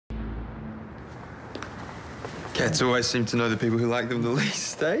Cats always seem to know the people who like them the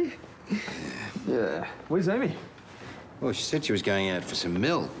least, eh? Yeah. Where's Amy? Well, she said she was going out for some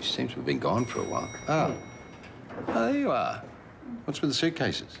milk. She seems to have been gone for a while. Oh. Oh, there you are. What's with the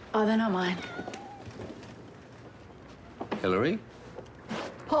suitcases? Oh, they're not mine. Hilary?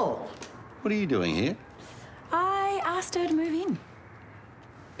 Paul. What are you doing here? I asked her to move in.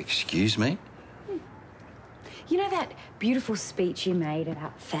 Excuse me? You know that beautiful speech you made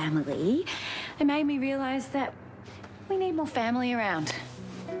about family? It made me realise that we need more family around.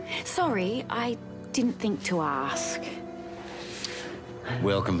 Sorry, I didn't think to ask.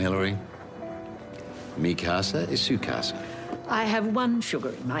 Welcome, Hilary. Mi casa is su casa. I have 1 sugar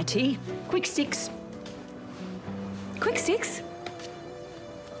in my tea. Quick sticks. Quick sticks?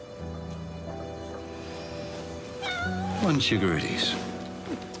 1 sugar it is.